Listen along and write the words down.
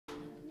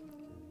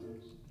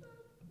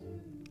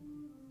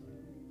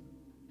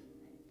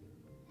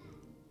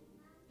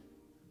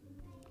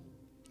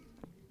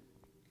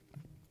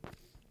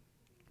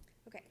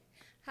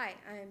Hi,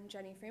 I'm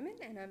Jenny Freeman,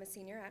 and I'm a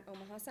senior at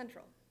Omaha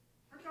Central.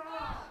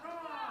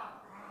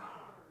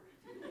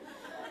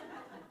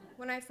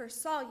 When I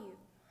first saw you,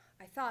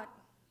 I thought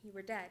you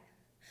were dead.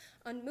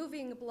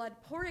 Unmoving, blood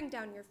pouring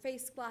down your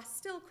face, glass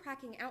still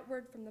cracking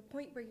outward from the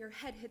point where your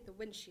head hit the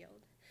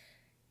windshield.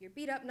 Your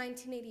beat-up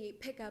 1988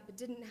 pickup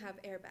didn't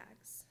have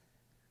airbags.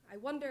 I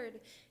wondered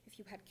if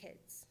you had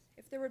kids,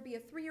 if there would be a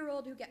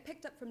 3-year-old who'd get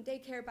picked up from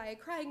daycare by a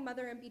crying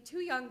mother and be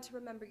too young to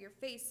remember your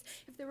face,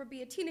 if there would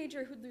be a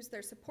teenager who'd lose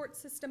their support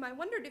system. I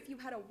wondered if you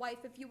had a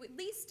wife, if you at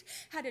least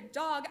had a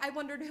dog. I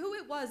wondered who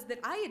it was that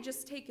I had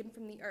just taken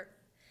from the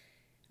earth.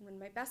 And when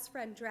my best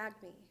friend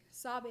dragged me,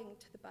 sobbing,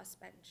 to the bus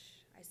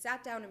bench, I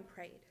sat down and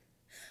prayed.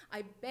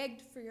 I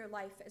begged for your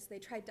life as they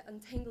tried to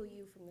untangle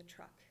you from the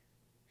truck.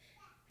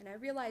 And I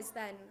realized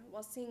then,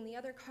 while seeing the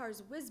other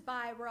cars whiz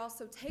by, we're all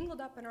so tangled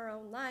up in our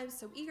own lives,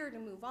 so eager to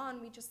move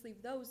on, we just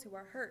leave those who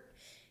are hurt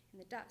in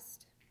the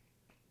dust.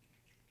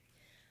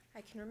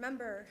 I can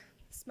remember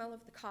the smell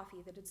of the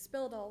coffee that had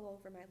spilled all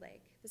over my leg,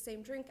 the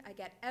same drink I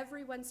get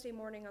every Wednesday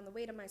morning on the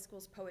way to my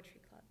school's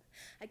poetry club.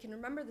 I can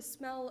remember the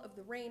smell of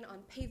the rain on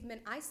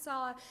pavement. I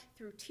saw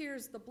through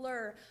tears the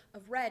blur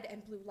of red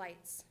and blue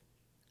lights.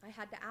 I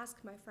had to ask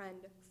my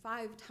friend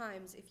 5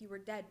 times if you were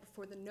dead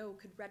before the no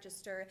could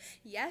register.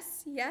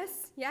 Yes,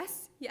 yes,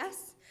 yes,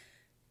 yes.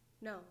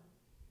 No.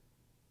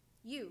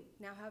 You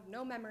now have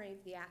no memory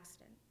of the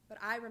accident, but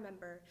I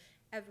remember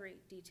every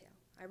detail.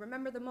 I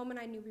remember the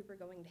moment I knew we were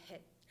going to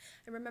hit.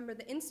 I remember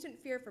the instant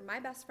fear for my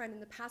best friend in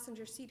the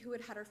passenger seat who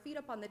had had her feet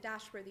up on the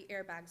dash where the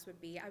airbags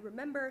would be. I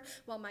remember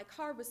while my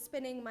car was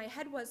spinning, my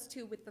head was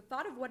too, with the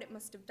thought of what it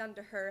must have done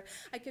to her.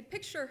 I could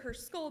picture her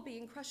skull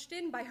being crushed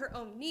in by her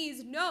own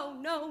knees. No,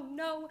 no,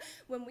 no.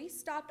 When we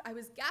stopped, I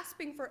was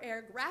gasping for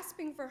air,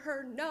 grasping for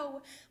her.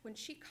 No. When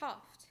she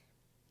coughed,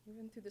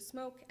 even through the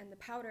smoke and the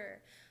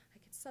powder, I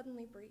could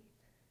suddenly breathe.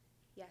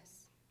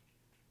 Yes.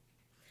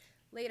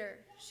 Later,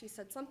 she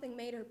said something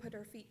made her put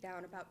her feet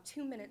down about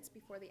 2 minutes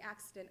before the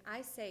accident.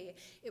 I say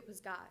it was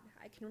God.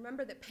 I can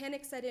remember that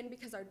panic set in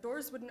because our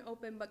doors wouldn't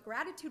open, but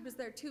gratitude was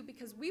there too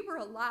because we were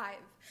alive.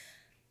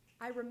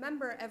 I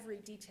remember every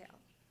detail,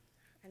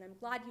 and I'm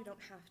glad you don't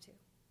have to.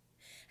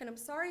 And I'm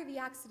sorry the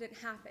accident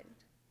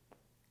happened.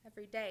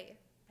 Every day,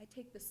 I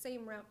take the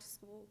same route to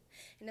school,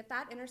 and at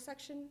that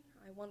intersection,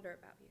 I wonder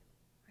about you.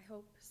 I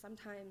hope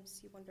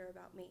sometimes you wonder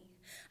about me.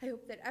 I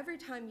hope that every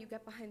time you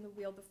get behind the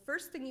wheel, the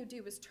first thing you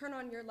do is turn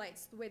on your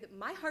lights, the way that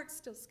my heart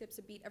still skips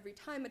a beat every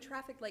time a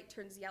traffic light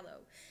turns yellow.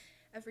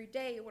 Every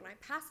day when I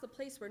pass the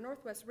place where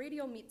Northwest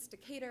Radial meets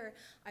Decatur,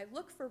 I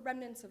look for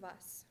remnants of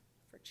us,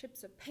 for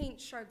chips of paint,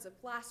 shards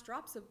of glass,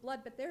 drops of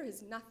blood, but there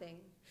is nothing.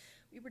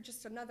 We were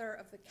just another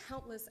of the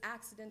countless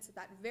accidents at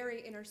that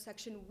very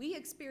intersection. We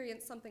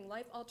experienced something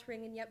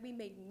life-altering, and yet we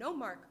made no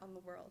mark on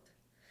the world.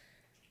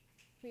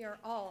 We are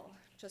all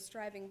just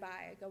driving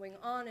by, going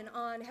on and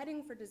on,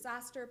 heading for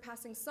disaster,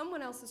 passing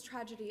someone else's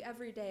tragedy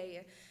every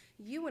day.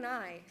 You and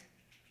I,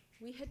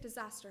 we hit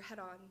disaster head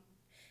on,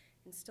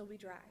 and still we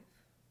drive.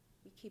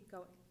 We keep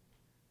going.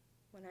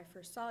 When I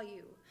first saw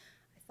you,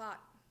 I thought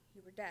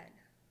you were dead.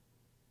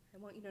 I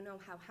want you to know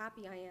how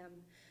happy I am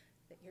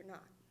that you're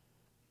not.